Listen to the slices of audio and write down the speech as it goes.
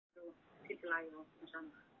Fumulayo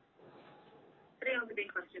Jama. Today on the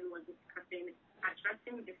big question was discussing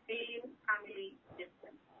addressing the failing family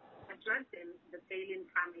system. Addressing the failing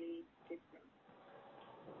family system.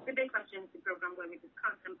 The big question is the program where we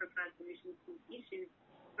discuss and propose solutions to issues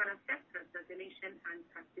that affect us as a nation and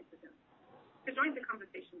as citizens. To join the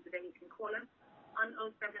conversation today, you can call us on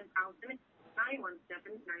 07000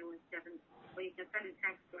 917 917, or you can send a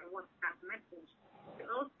text or a WhatsApp message to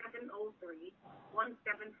 0703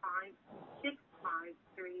 175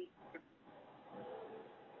 6537.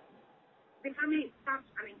 The family is such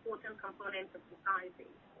an important component of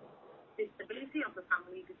society. The stability of the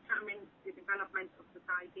family determines the development of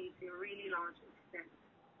society to a really large extent.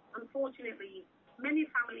 Unfortunately, many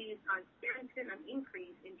families are experiencing an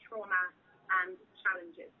increase in trauma and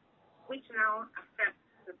challenges, which now affect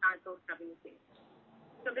societal stability.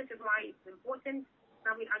 So this is why it's important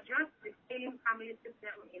that we address the failing family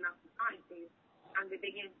system in our society and we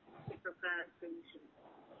begin to prepare solutions.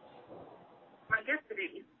 My guest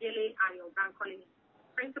today is Dele Ayo Bankole,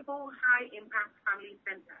 Principal High Impact Family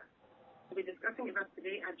Center. We'll be discussing with us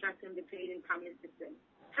today addressing the failing family system.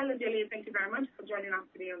 Hello, Dele. Thank you very much for joining us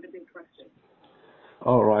today on the big question.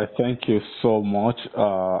 All right, thank you so much.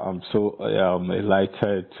 I'm so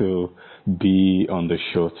delighted to be on the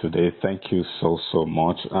show today. Thank you so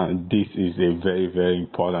much. And this is a very, very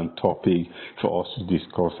important topic for us to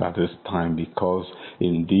discuss at this time because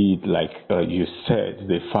indeed, like you said,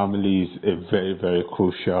 the family is a very, very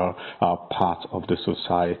crucial part of the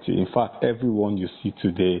society. In fact, everyone you see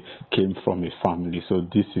today came from a family. So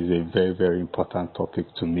this is a very, very important topic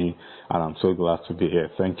to me. And I'm so glad to be here.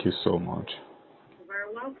 Thank you so much.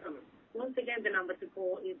 Welcome. Once again, the number to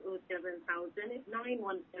call is 07000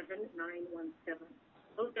 917 917.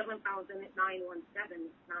 07000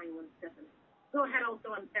 917 917. Go ahead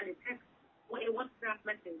also and send a text or a WhatsApp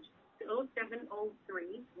message to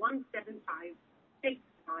 0703 175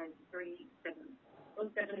 6537.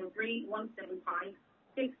 0703 175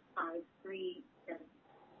 6537.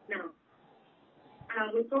 Now,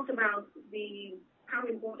 we talked about how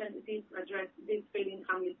important it is to address this failing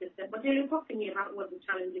family system. But you're talking to me about what the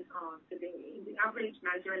challenges are today in the average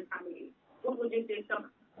Nigerian family. What would you say some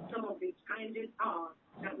of the challenges are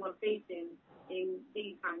that we're facing in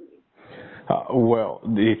these families? Well,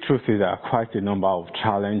 the truth is there are quite a number of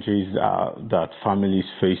challenges that families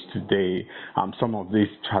face today. Some of these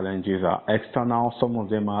challenges are external, some of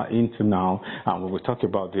them are internal. And when we talk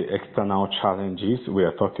about the external challenges, we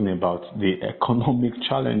are talking about the economic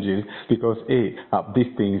challenges because,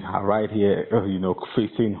 these things are right here,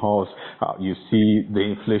 facing us. You see the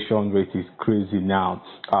inflation rate is crazy now.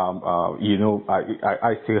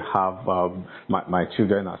 I still have, my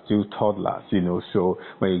children are still toddlers, so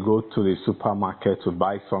when you go to the supermarket to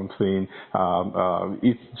buy something,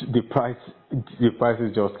 the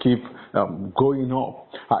prices just keep going up,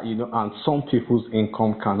 and some people's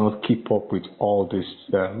income cannot keep up with all these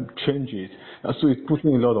changes. So it's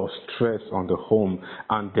putting a lot of stress on the home.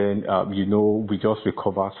 And then, we just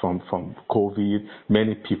recovered from COVID.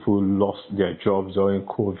 Many people lost their jobs during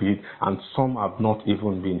COVID, and some have not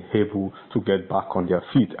even been able to get back on their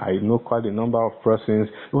feet. I know quite a number of persons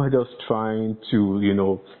who are just trying to,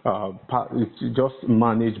 it's just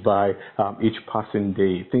managed by each passing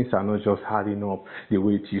day. Things are not just adding up the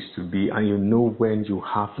way it used to be. And when you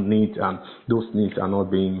have needs and those needs are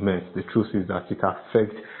not being met, the truth is that it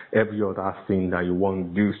affects every other thing that you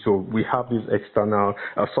want to do. So we have these external,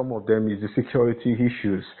 some of them is the security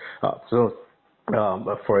issues.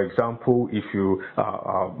 For example, if you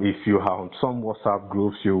are on some WhatsApp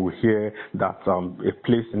groups, you will hear that a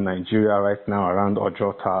place in Nigeria right now around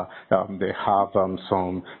Ojota, they have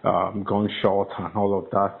some gunshots and all of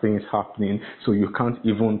that things happening. So you can't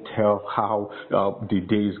even tell how the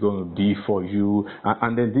day is going to be for you.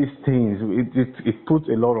 And then these things, it puts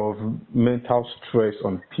a lot of mental stress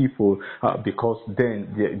on people because then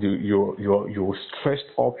you're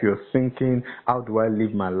stressed up. You're thinking, how do I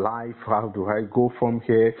live my life? How do I go from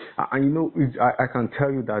here? And I can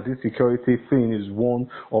tell you that this security thing is one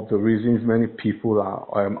of the reasons many people are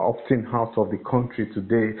opting out of the country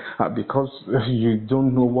today because you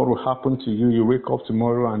don't know what will happen to you. You wake up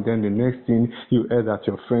tomorrow and then the next thing you hear that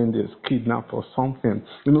your friend is kidnapped or something.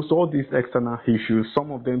 So all these external issues,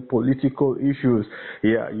 some of them political issues.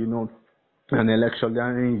 an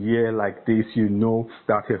electionary year like this, you know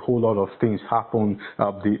that a whole lot of things happen.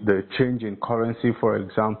 The change in currency, for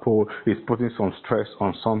example, is putting some stress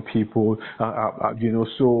on some people.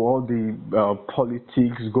 So all the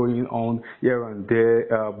politics going on here and there.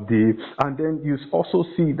 And then you also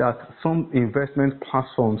see that some investment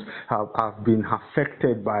platforms have been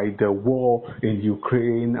affected by the war in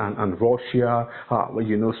Ukraine and Russia.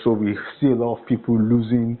 So we see a lot of people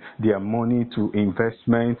losing their money to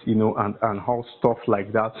investment, and how stuff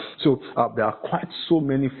like that. So there are quite so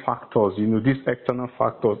many factors, these external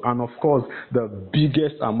factors. And of course, the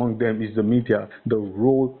biggest among them is the media, the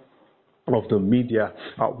role of the media.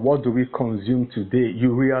 What do we consume today?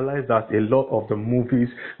 You realize that a lot of the movies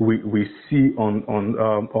we see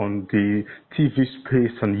on the TV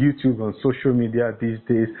space, on YouTube, on social media these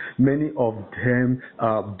days, many of them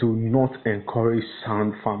do not encourage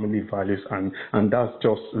sound family values, and that's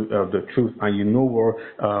just the truth. And you know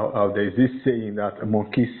what? There's this saying that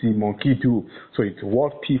monkey see, monkey do. So it's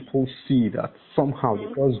what people see that somehow they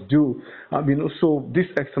just do. So these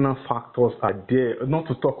external factors are there. Not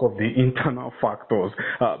to talk of the internal factors.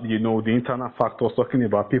 The internal factors talking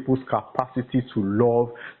about people's capacity to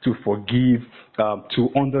love, to forgive, to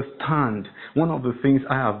understand. One of the things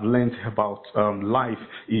I have learned about life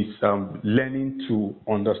is learning to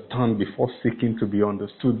understand before seeking to be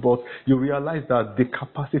understood. But you realize that the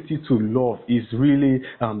capacity to love is really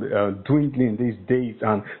dwindling these days,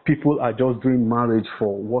 and people are just doing marriage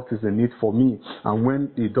for what is the need for me. And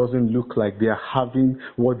when it doesn't look like they are having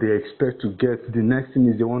what they expect to get, the next thing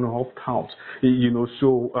is they want to opt out.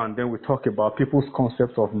 And then we talk about people's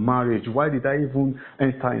concepts of marriage. Why did I even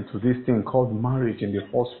enter into this thing called marriage in the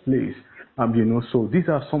first place? So these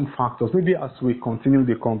are some factors. Maybe as we continue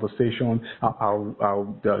the conversation,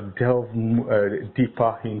 I'll delve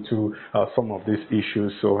deeper into some of these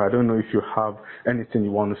issues. So I don't know if you have anything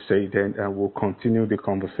you want to say, then we'll continue the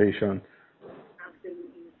conversation.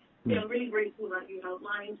 Absolutely. I'm really grateful that you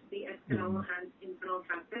outlined the external and internal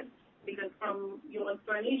factors, because from your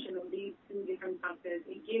explanation of these two different factors,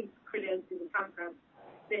 it gives credence to the fact that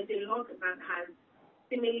there's a lot that has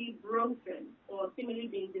seemingly broken or seemingly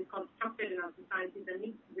being deconstructed in our society that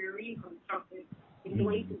needs to be reconstructed in the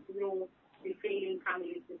way to grow the failing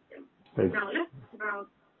family system. Right. Now, let's talk about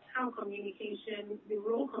how communication, the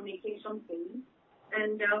role communication plays,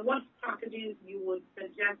 and what strategies you would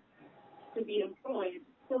suggest to be employed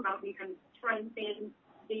so that we can strengthen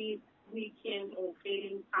these weakened or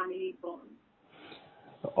failing family bonds.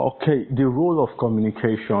 Okay, the role of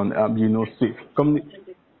communication,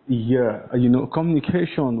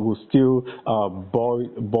 communication will still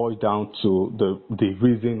boil down to the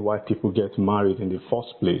reason why people get married in the first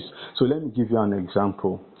place. So let me give you an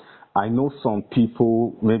example. I know some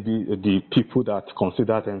people, maybe the people that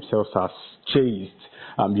consider themselves as chaste,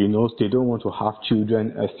 they don't want to have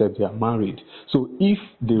children except they are married. So if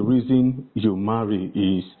the reason you marry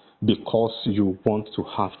is because you want to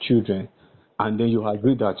have children, and then you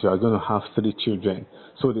agree that you are going to have 3 children.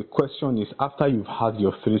 So the question is, after you've had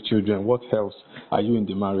your 3 children, what else are you in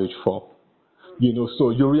the marriage for?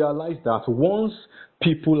 So you realize that once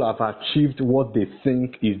people have achieved what they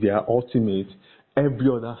think is their ultimate, every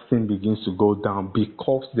other thing begins to go down,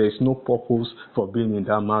 because there's no purpose for being in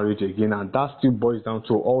that marriage again. And that still boils down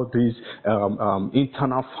to all these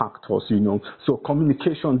internal factors, So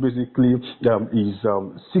communication basically is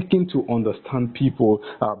seeking to understand people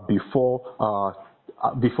before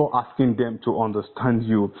asking them to understand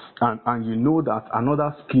you. And you know that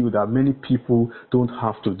another skill that many people don't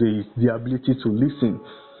have today is the ability to listen.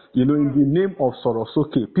 In the name of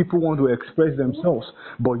Sorosoke, people want to express themselves,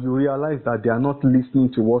 but you realize that they are not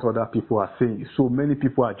listening to what other people are saying. So many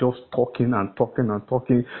people are just talking and talking and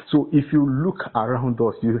talking. So if you look around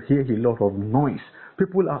us, you hear a lot of noise.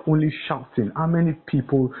 People are only shouting. How many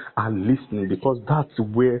people are listening? Because that's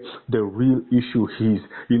where the real issue is.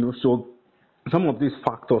 So some of these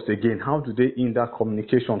factors, again, how do they hinder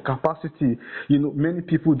communication capacity? Many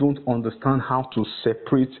people don't understand how to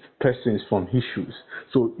separate persons from issues.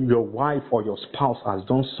 So your wife or your spouse has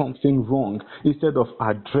done something wrong. Instead of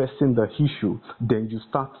addressing the issue, then you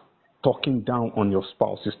start talking down on your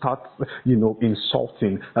spouse. You start,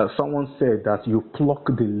 insulting. Someone said that you pluck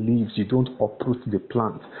the leaves, you don't uproot the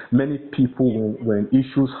plant. Many people, when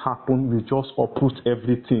issues happen, you just uproot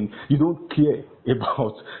everything. You don't care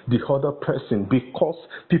about the other person, because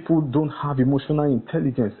people don't have emotional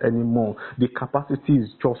intelligence anymore. The capacity is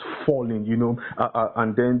just falling,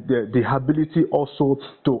 and then the ability also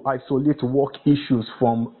to isolate work issues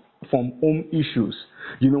from home issues.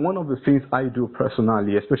 One of the things I do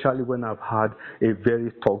personally, especially when I've had a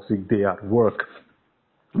very toxic day at work,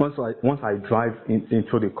 Once I drive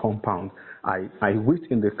into the compound, I wait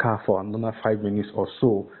in the car for another 5 minutes or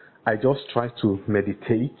so. I just try to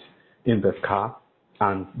meditate in the car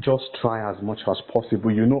and just try as much as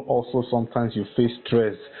possible. Also sometimes you face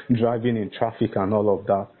stress driving in traffic and all of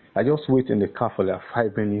that. I just wait in the car for like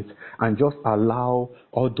 5 minutes and just allow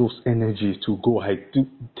all those energies to go. I do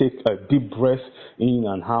take a deep breath in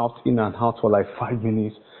and out for like 5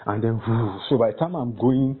 minutes, and then so by the time I'm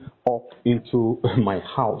going up into my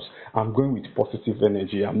house, I'm going with positive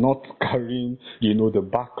energy. I'm not carrying the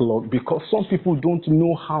backlog, because some people don't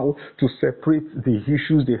know how to separate the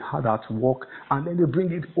issues they had at work and then they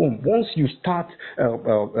bring it home. Once you start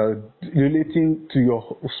relating to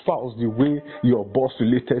your spouse the way your boss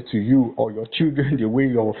related to you, or your children the way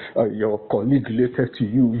your colleague related to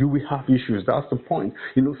you, you will have issues. That's the point.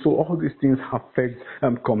 So all these things affect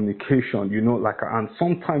communication. And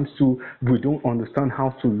sometimes too, we don't understand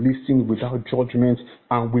how to listen without judgment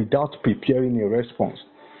and without preparing a response.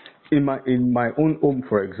 In my own home,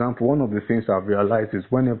 for example, one of the things I've realized is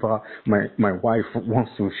whenever my wife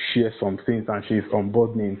wants to share some things and she's on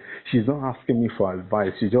board me, she's not asking me for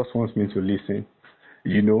advice. She just wants me to listen.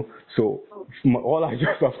 So all I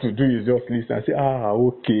just have to do is just listen and say,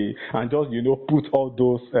 okay, and just put all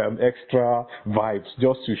those extra vibes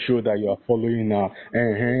just to show that you are following her.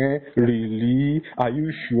 Really? Are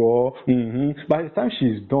you sure? By the time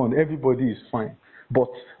she's done, everybody is fine. But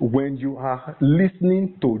when you are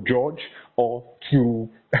listening to judge or to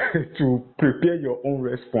to prepare your own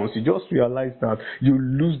response, you just realize that you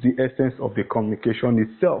lose the essence of the communication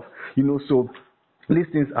itself. So these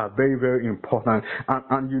things are very, very important.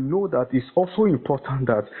 And that it's also important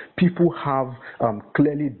that people have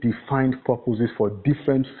clearly defined purposes for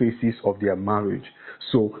different phases of their marriage.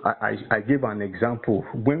 So I gave an example.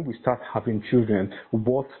 When we start having children,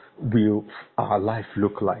 what will our life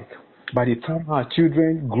look like? By the time our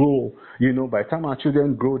children grow, they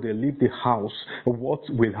leave the house, what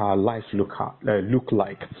will our life look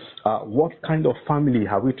like? What kind of family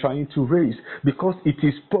are we trying to raise? Because it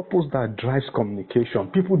is purpose that drives communication.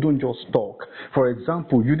 People don't just talk. For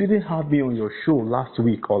example, you didn't have me on your show last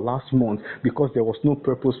week or last month because there was no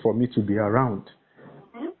purpose for me to be around.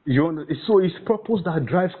 So it's purpose that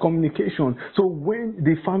drives communication. So when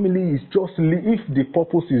the family is if the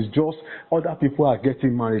purpose is just other people are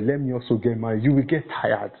getting married, let me also get married, you will get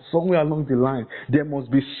tired. Somewhere along the line, there must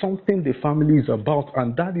be something the family is about,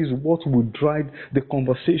 and that is what will drive the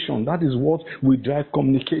conversation. That is what will drive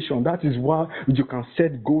communication. That is why you can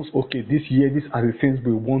set goals. Okay, this year, these are the things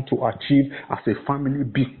we want to achieve as a family,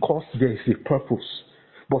 because there is a purpose.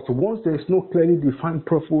 But once there is no clearly defined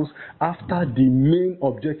purpose, after the main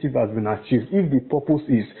objective has been achieved, if the purpose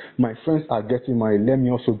is my friends are getting married, let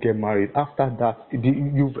me also get married, after that,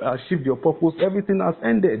 you've achieved your purpose, everything has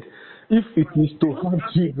ended. If it is to have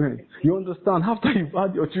children, you understand, after you've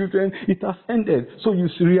had your children, it has ended. So you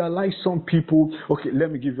realize some people, okay,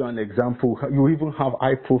 let me give you an example. You even have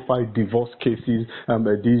high profile divorce cases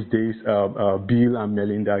these days, Bill and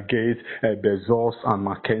Melinda Gates, Bezos and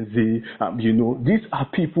Mackenzie. These are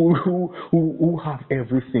people who have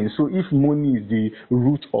everything. So if money is the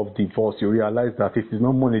root of divorce, you realize that it is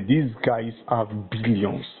not money. These guys have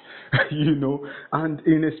billions. And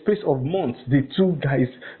in a space of months, the two guys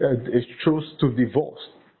chose to divorce.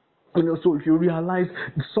 So if you realize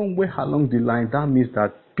somewhere along the line, that means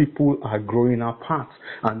that people are growing apart,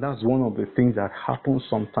 and that's one of the things that happens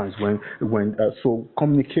sometimes so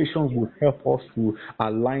communication will help us to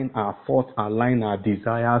align our thoughts, align our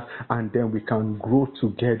desires, and then we can grow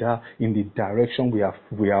together in the direction we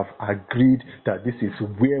have agreed that this is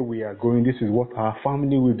where we are going. This is what our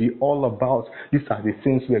family will be all about. These are the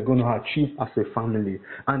things we are going to achieve as a family.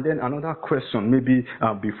 And then another question, maybe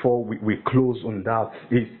before we close on that,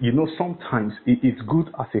 is sometimes it's good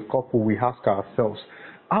as a couple we ask ourselves,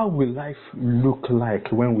 how will life look like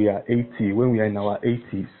when we are 80, when we are in our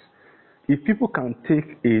 80s? If people can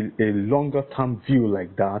take a longer term view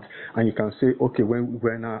like that, and you can say, okay, when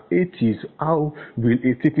we're in our 80s, how will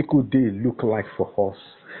a typical day look like for us?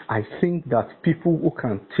 I think that people who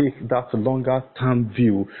can take that longer term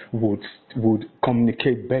view would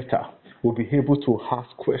communicate better, will be able to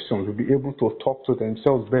ask questions, will be able to talk to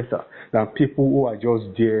themselves better than people who are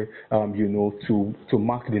just there, to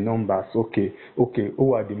mark the numbers. Okay,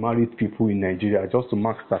 who are the married people in Nigeria? Just to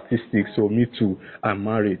mark statistics. So me too, I'm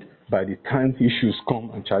married. By the time issues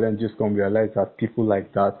come and challenges come, realize that people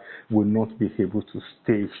like that will not be able to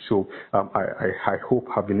stay. So I hope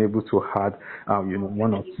I've been able to add,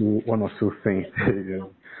 one or two things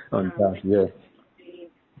on that. Yeah.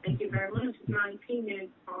 Thank you very much. 19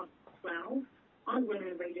 minutes past 12 on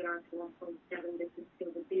Women Radio 1.7. This is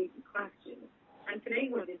still the big question. And today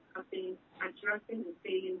we're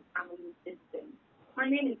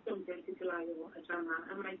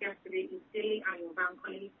and my guest today is Dele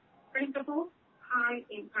Ayobankole, Principal, High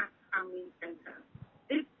Impact Family Center.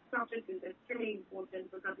 This subject is extremely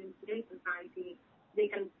important because in today's society, they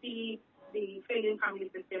can see the failing family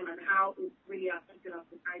system and how it's really affected our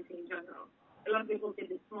society in general. A lot of people say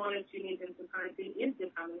the smallest unit in society is the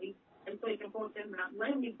family, and so it's important that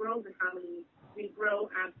when we grow the family, we grow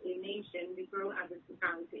as a nation, we grow as a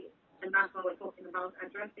society. And that's what we're talking about,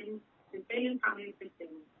 addressing the failing family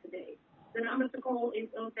system today. The number to call is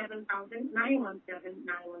 07000 917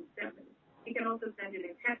 917. You can also send in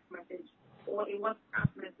a text message or a WhatsApp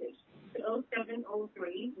message to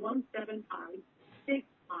 0703 175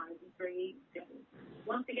 6537.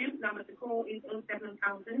 Once again, number to call is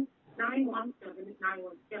 07000 917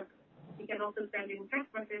 917. You can also send in text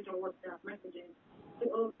message or WhatsApp messages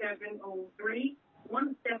to 0703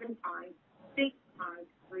 175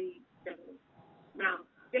 6537. Now,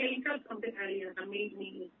 Dele, you said something earlier that made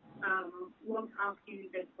me want to ask you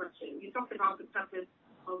this question. You talked about the purpose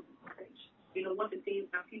of marriage, what it is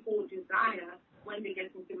that people desire when they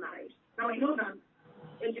get into marriage. Now, I know that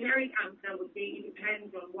a generic answer would be it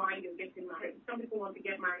depends on why you're getting married. Some people want to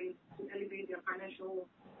get married to elevate their financial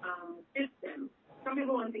system. Some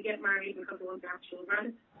people want to get married because they want to have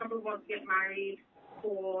children. Some people want to get married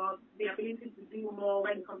for the ability to do more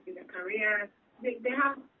when it comes to their career. They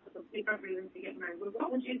have different reasons to get married. But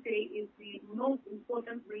what would you say is the most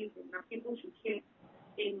important reason that people should keep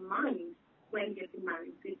in mind when getting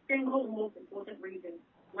married? The single most important reason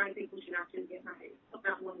why people should actually get married. What's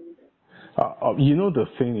that one reason? The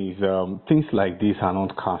thing is, things like this are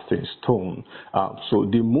not cast in stone. So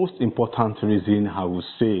the most important reason I would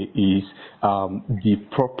say is the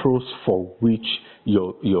purpose for which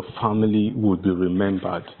your family would be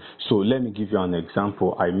remembered. So let me give you an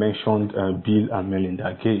example. I mentioned Bill and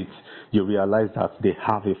Melinda Gates. You realize that they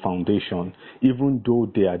have a foundation. Even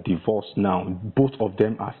though they are divorced now, both of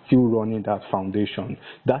them are still running that foundation.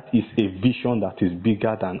 That is a vision that is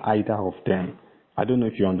bigger than either of them. I don't know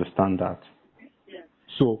if you understand that.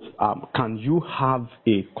 So can you have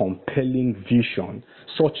a compelling vision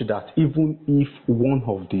such that even if one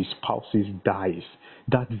of the spouses dies,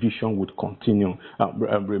 that vision would continue?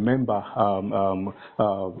 Remember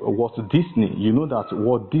Walt Disney. You know that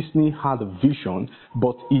Walt Disney had a vision,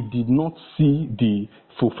 but he did not see the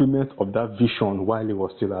fulfillment of that vision while he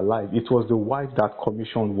was still alive. It was the wife that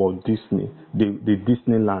commissioned Walt Disney, the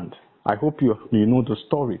Disneyland. I hope you know the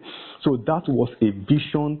story. So that was a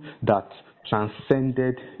vision that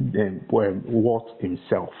transcended Walt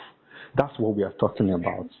himself. That's what we are talking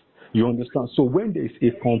about. You understand? So when there is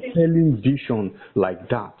a compelling vision like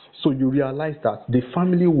that, so you realize that the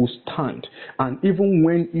family will stand. And even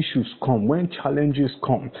when issues come, when challenges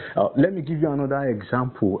come, let me give you another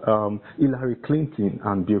example. Hillary Clinton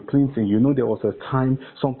and Bill Clinton, there was a time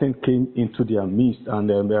something came into their midst, and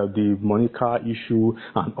the Monica issue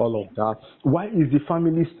and all of that. Why is the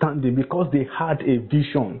family standing? Because they had a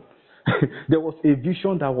vision. There was a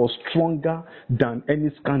vision that was stronger than any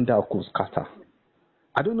scandal could scatter.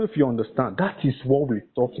 I don't know if you understand. That is what we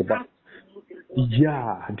talk about.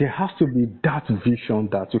 Yeah, there has to be that vision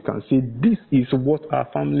that you can say, this is what our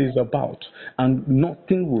family is about. And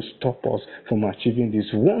nothing will stop us from achieving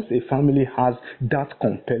this. Once a family has that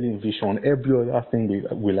compelling vision, every other thing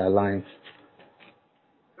will align.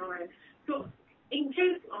 All right. So, in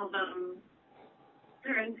case of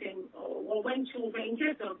parenting, or when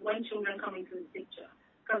children come into the picture,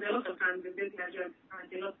 because a lot of times in this measure,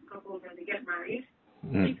 a lot of couples, when they get married,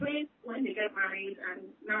 between when they get married and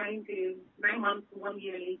 9 months to 1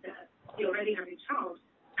 year later, they already have a child,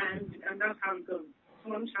 and that's how it goes.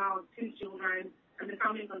 One child, two children, and the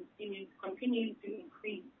family continues to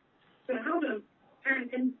increase. So how does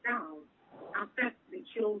parenting style affect the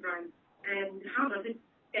children, and how does it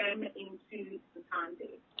stem into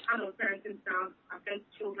society? How does parenting style affect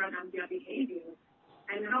children and their behaviors,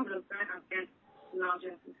 and how does that affect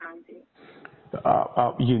larger society?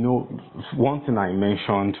 One thing I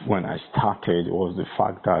mentioned when I started was the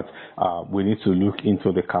fact that we need to look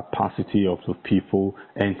into the capacity of the people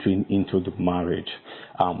entering into the marriage.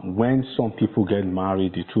 When some people get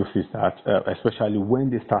married, the truth is that, especially when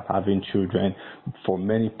they start having children, for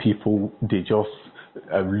many people, they just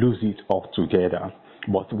lose it altogether.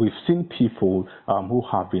 But we've seen people who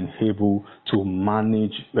have been able to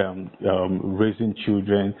manage raising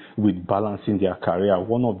children with balancing their career.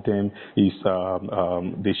 One of them is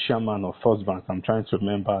the chairman of First Bank. I'm trying to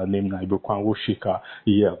remember her name, Ibukwan Woshika.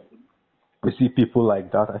 Yeah. We see people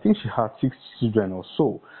like that. I think she had 6 children or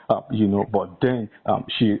so, but then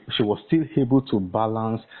she was still able to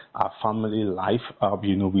balance her family life,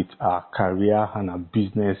 with her career and her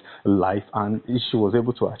business life, and she was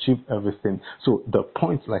able to achieve everything. So the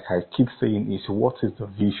point, like I keep saying, is what is the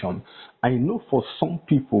vision? I know for some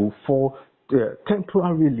people, for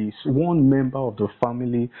temporarily, one member of the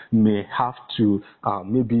family may have to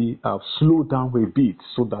maybe slow down a bit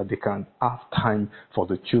so that they can have time for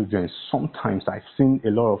the children. Sometimes I've seen a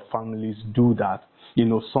lot of families do that.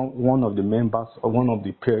 One of the members or one of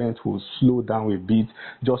the parents will slow down a bit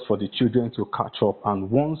just for the children to catch up. And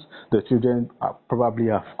once the children probably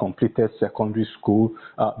have completed secondary school,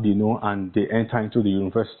 and they enter into the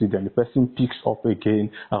university, then the person picks up again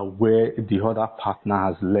where the other partner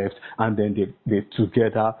has left, and then they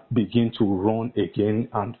together begin to run again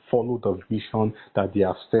and follow the vision that they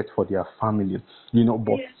have set for their family.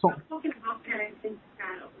 But yes, I'm talking about parenting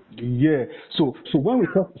style. yeah. So when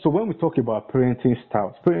we talk about parenting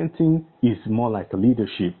styles, parenting is more like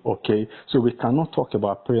leadership. Okay. So we cannot talk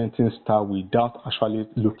about parenting style without actually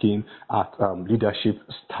looking at leadership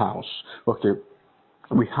styles. Okay.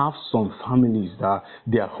 We have some families that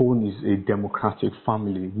their home is a democratic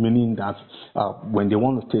family, meaning that when they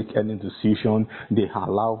want to take any decision, they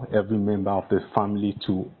allow every member of the family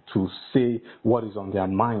to say what is on their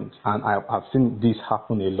mind. And I've seen this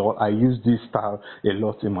happen a lot. I use this style a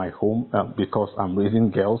lot in my home because I'm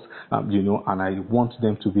raising girls, and I want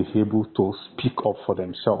them to be able to speak up for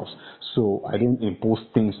themselves. So I don't impose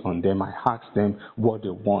things on them. I ask them what they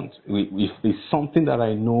want. If it's something that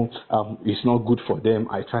I know is not good for them,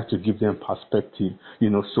 I try to give them perspective.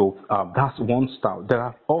 So that's one style. There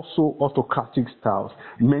are also autocratic styles.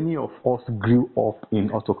 Many of us grew up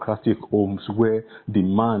in autocratic homes where the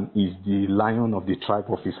man is the lion of the tribe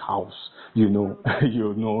of his house. Those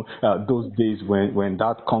days when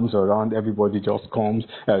that comes around, everybody just comes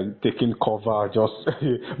taking cover. Just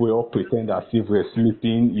we all pretend as if we're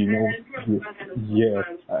sleeping. Yeah.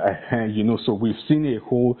 So we've seen a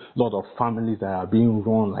whole lot of families that are being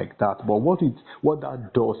run like that. But what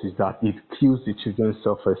that does is that it kills the children's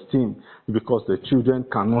self-esteem because the children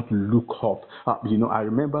cannot look up. I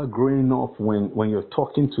remember growing up when you're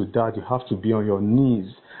talking to dad, you have to be on your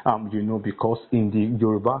knees. Because in the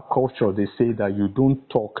Yoruba culture, they say that you don't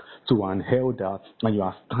talk to an elder and you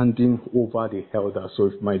are standing over the elder. So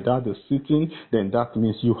if my dad is sitting, then that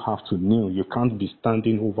means you have to kneel. You can't be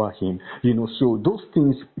standing over him. So those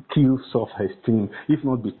things kill self-esteem, if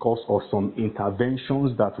not because of some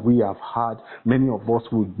interventions that we have had. Many of us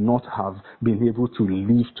would not have been able to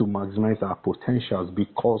live to maximize our potentials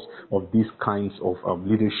because of these kinds of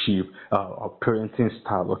leadership or parenting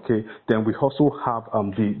style. Okay, then we also have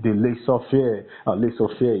the laissez-faire.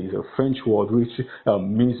 Laissez-faire is a French word which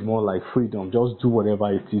means more like freedom. Just do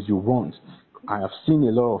whatever it is you want. I have seen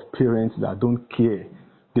a lot of parents that don't care.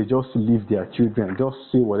 They just leave their children. Just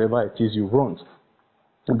say whatever it is you want.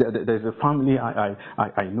 There's a family I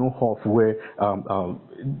know of where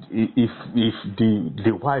if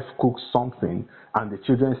the wife cooks something and the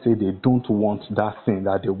children say they don't want that thing,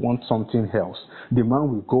 that they want something else, the man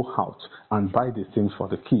will go out and buy the things for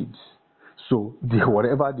the kids. So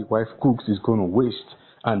whatever the wife cooks is going to waste,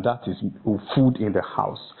 and that is food in the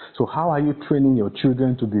house. So how are you training your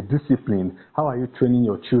children to be disciplined? How are you training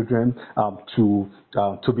your children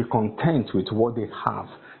to be content with what they have?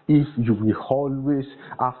 If you will always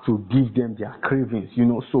have to give them their cravings,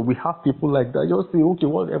 so we have people like that. Just say, okay,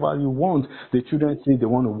 whatever you want. The children say they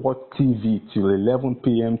want to watch TV till 11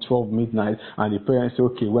 p.m., 12 midnight, and the parents say,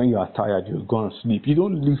 okay, when you are tired, you'll go and sleep. You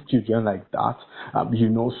don't leave children like that, but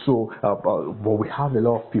we have a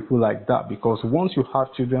lot of people like that, because once you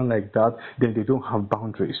have children like that, then they don't have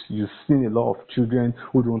boundaries. You've seen a lot of children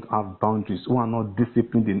who don't have boundaries, who are not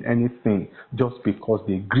disciplined in anything, just because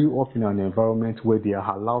they grew up in an environment where they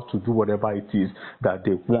are allowed to do whatever it is that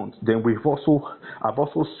they want. Then I've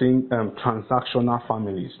also seen transactional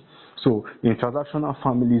families. So in transactional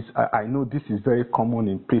families, I know this is very common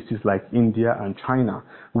in places like India and China,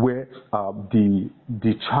 where the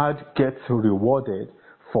child gets rewarded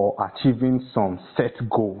for achieving some set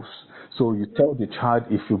goals. So you tell the child,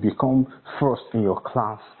 if you become first in your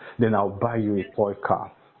class, then I'll buy you a toy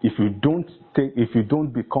car. If you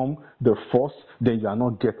don't become the first, then you are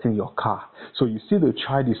not getting your car. So you see, the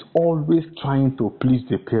child is always trying to please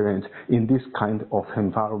the parent in this kind of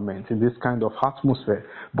environment, in this kind of atmosphere.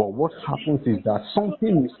 But what happens is that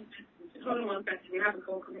something is... Hold on one second. We have a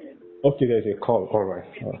call coming in. Okay, there's a call. All right.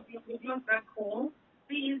 If you want that call,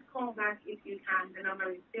 please call back if you can. The number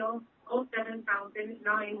is still 07000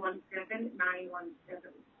 917 917.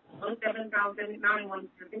 07000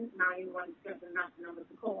 917 917. That's the number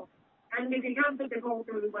to call. And if you can't put the call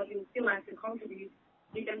through, but you still like to contribute,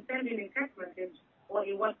 you can send in a text message or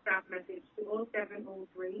a WhatsApp message to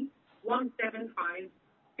 0703 175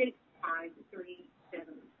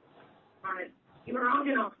 6537. All right. You were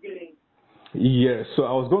rounding off, Julie. Yes, so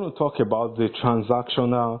I was going to talk about the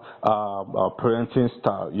transactional parenting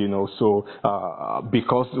style, so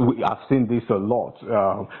because I've seen this a lot.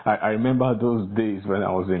 I remember those days when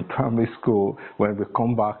I was in primary school, when we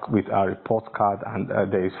come back with our report card and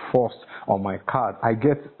there is first on my card, I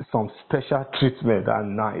get some special treatment at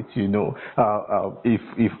night,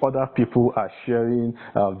 if other people are sharing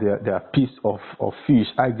their piece of fish,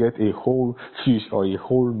 I get a whole fish or a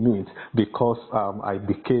whole meat because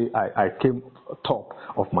I came top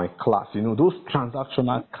of my class. Those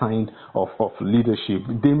transactional kind of leadership,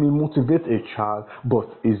 they may motivate a child, but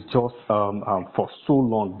it's just for so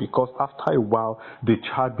long, because after a while the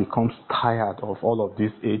child becomes tired of all of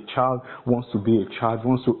this. A child wants to be a child,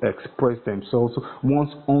 wants to express themselves,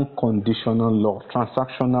 wants unconditional love.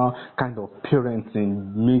 Transactional kind of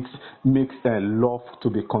parenting makes love to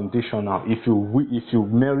be conditional. If you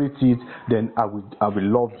merit it, then I will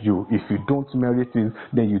love you. If you don't merit it,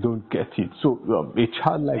 then you don't get it. So a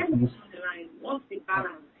child like this. What's the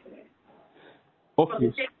balance here? Okay. For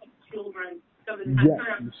the sake of children.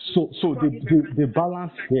 Yeah. So the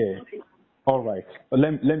balance here. All right.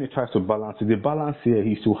 Let me try to balance it. The balance here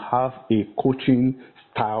is to have a coaching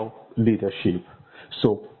style leadership.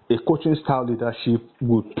 So a coaching style leadership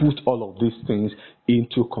would put all of these things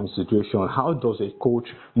into consideration. How does a coach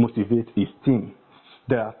motivate his team?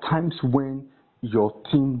 There are times when your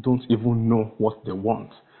team don't even know what they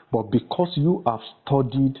want. But because you have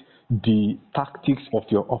studied the tactics of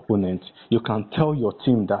your opponent, you can tell your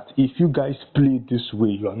team that if you guys play this way,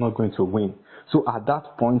 you are not going to win. So at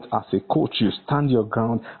that point, as a coach, you stand your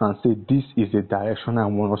ground and say, this is the direction I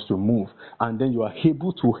want us to move. And then you are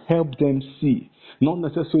able to help them see, not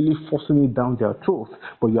necessarily forcing it down their throat,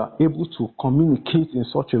 but you are able to communicate in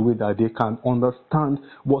such a way that they can understand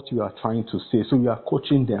what you are trying to say. So you are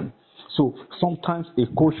coaching them. So sometimes a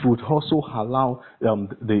coach would also allow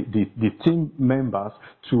the team members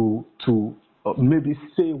to maybe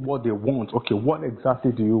say what they want. Okay, what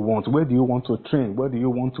exactly do you want? Where do you want to train? Where do you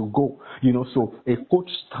want to go? So a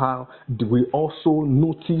coach style will also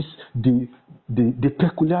notice the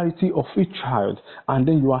peculiarity of each child, and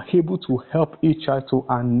then you are able to help each child to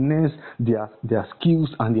harness their skills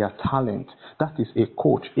and their talent. That is a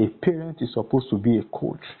coach. A parent is supposed to be a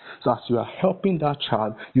coach. So as you are helping that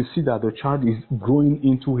child, you see that the child is growing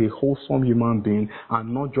into a wholesome human being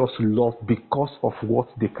and not just loved because of what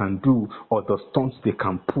they can do or the stunts they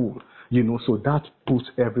can pull. So that puts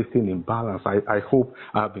everything in balance. I hope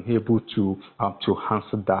I've been able to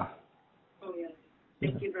answer that. Oh, yes.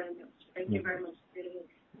 Thank you very much. Thank you very much.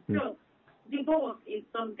 So, divorce is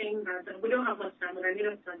something that we don't have much time, but I need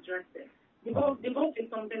us to address it. Divorce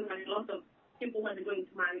is something that a lot of people, when they go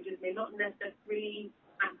into marriages, may not necessarily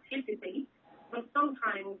anticipate, but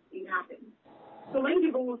sometimes it happens. So when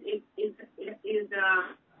divorce is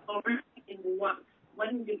already in the works,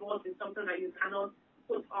 when divorce is something that you cannot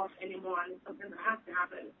put off anymore and it's something that has to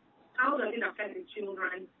happen, how does it affect the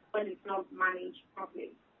children when it's not managed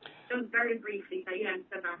properly? Just very briefly, can you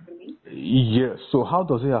answer that for me? Yes. So how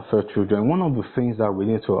does it affect children? One of the things that we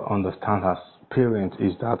need to understand as parents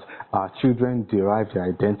is that our children derive their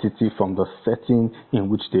identity from the setting in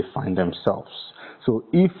which they find themselves. So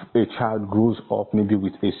if a child grows up maybe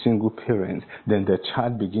with a single parent, then the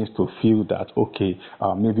child begins to feel that, okay,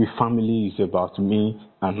 maybe family is about me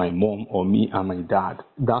and my mom, or me and my dad.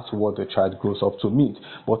 That's what the child grows up to meet.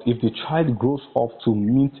 But if the child grows up to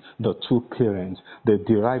meet the two parents, they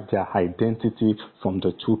derive their identity from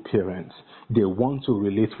the two parents. They want to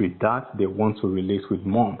relate with dad, they want to relate with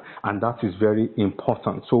mom, and that is very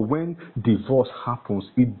important. So when divorce happens,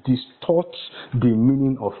 it distorts the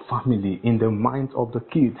meaning of family in the minds of the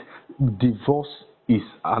kids. Divorce is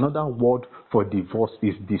another word for divorce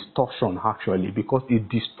is distortion, actually, because it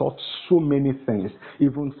distorts so many things,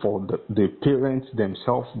 even for the parents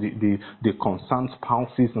themselves, the concerned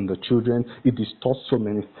spouses and the children. It distorts so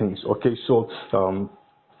many things. Okay, so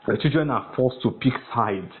the children are forced to pick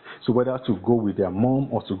sides, so whether to go with their mom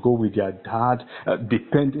or to go with their dad,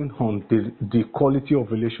 depending on the quality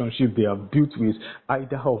of relationship they have built with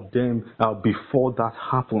either of them before that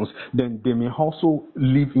happens. Then they may also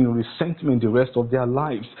live in resentment the rest of their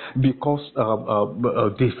lives because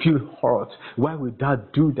they feel hurt. Why would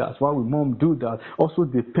dad do that? Why would mom do that? Also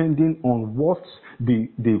depending on what the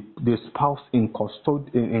spouse in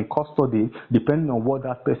custody, depending on what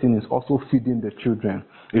that person is also feeding the children.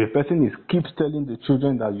 A If a person keeps telling the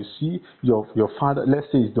children that you see your father, let's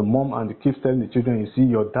say it's the mom, and they keeps telling the children, you see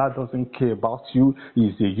your dad doesn't care about you,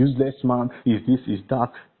 he's a useless man, is this, is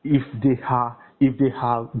that. If they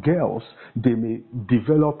have girls, they may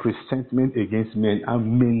develop resentment against men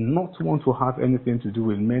and may not want to have anything to do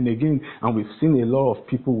with men again. And we've seen a lot of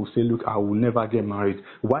people who say, look, I will never get married.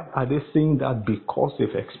 Why are they saying that? Because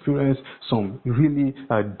they've experienced some really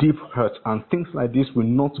deep hurt, and things like this will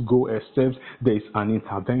not go except there is an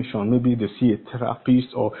intervention. Maybe they see a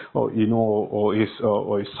therapist or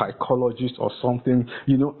a psychologist or something,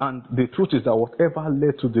 and the truth is that whatever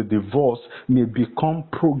led to the divorce may become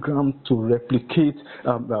programmed to replicate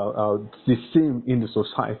the same in the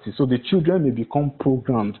society. So the children may become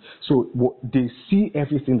programmed. So they see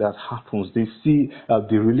everything that happens. They see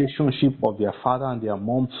the relationship of their father and their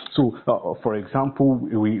mom. So, for example,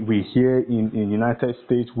 we hear in United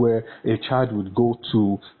States where a child would go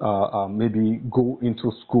to maybe go into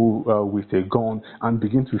school with a gun and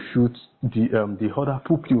begin to shoot the other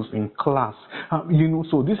pupils in class.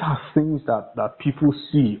 So these are things that people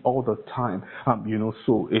see all the time.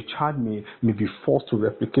 So a child may be forced to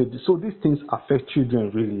replicate this. So these things affect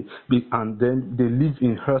children really, and then they live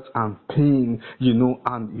in hurt and pain.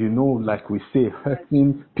 And like we say,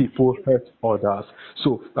 hurting people hurt others.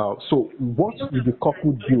 So what will the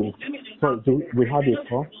couple do? Sorry, we have a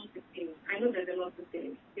call. I know there's a lot to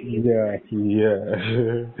say. Yeah.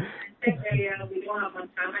 Earlier, we don't have much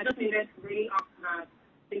time. I just needed to really ask that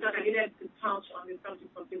because I needed to touch on the subject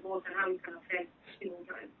of divorce and how it can affect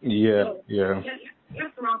children. Yeah.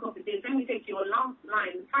 Let's wrap up with this. Let me take your last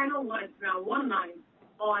line, final words now, one line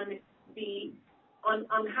on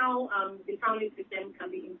how the family system can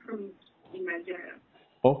be improved in Nigeria.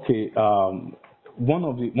 Okay.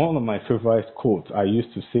 One of my favorite quotes, I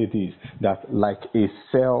used to say this, that like a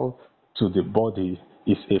cell to the body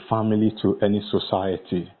is a family to any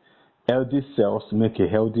society. Healthy cells make a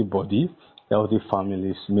healthy body. Healthy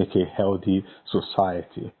families make a healthy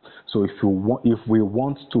society. So if we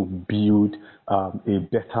want to build a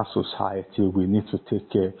better society, we need to take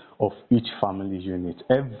care of each family unit.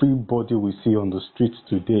 Everybody we see on the streets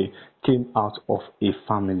today came out of a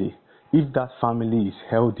family. If that family is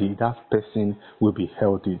healthy, that person will be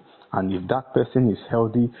healthy. And if that person is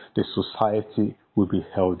healthy, the society will be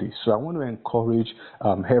healthy. So I want to encourage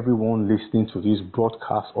everyone listening to this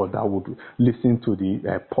broadcast or that would listen to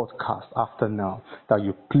the podcast after now, that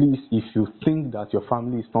you please, if you think that your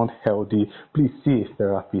family is not healthy, please see a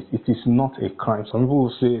therapist. It is not a crime. Some people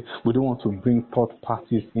will say we don't want to bring third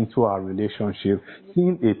parties into our relationship.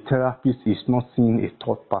 Seeing a therapist is not seeing a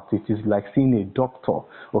third party. It is like seeing a doctor.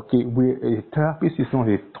 Okay, a therapist is not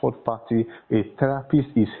a third party. A therapist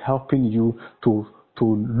is helping you to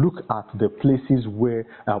look at the places where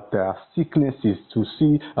there are sicknesses, to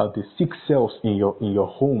see the sick cells in your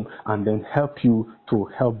home, and then help you to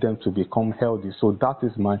help them to become healthy. So that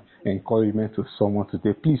is my encouragement to someone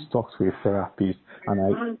today. Please talk to a therapist, and I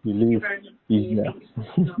believe on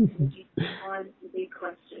the big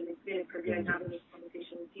question. It's been a privilege having this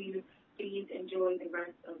conversation with you. Please enjoy the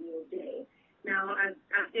rest of your day. Now, as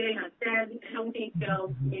Jay has said, healthy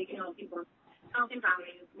cells make a healthy body. Healthy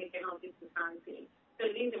families make a healthy society. So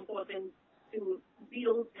it is important to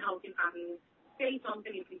build healthy families. Say something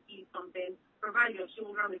if you see something. Provide your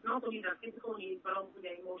children with not only their physical needs, but also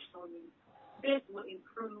their emotional needs. This will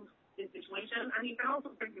improve the situation, and you can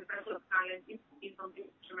also bring the circle of silence if you see something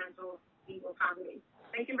instrumental in your family.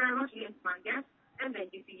 Thank you very much again to my guest, and thank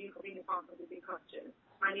you to you for being a part of the big question.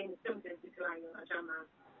 My name is Simon Titulayo Ajama.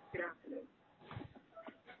 Good afternoon.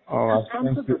 All right, thank you.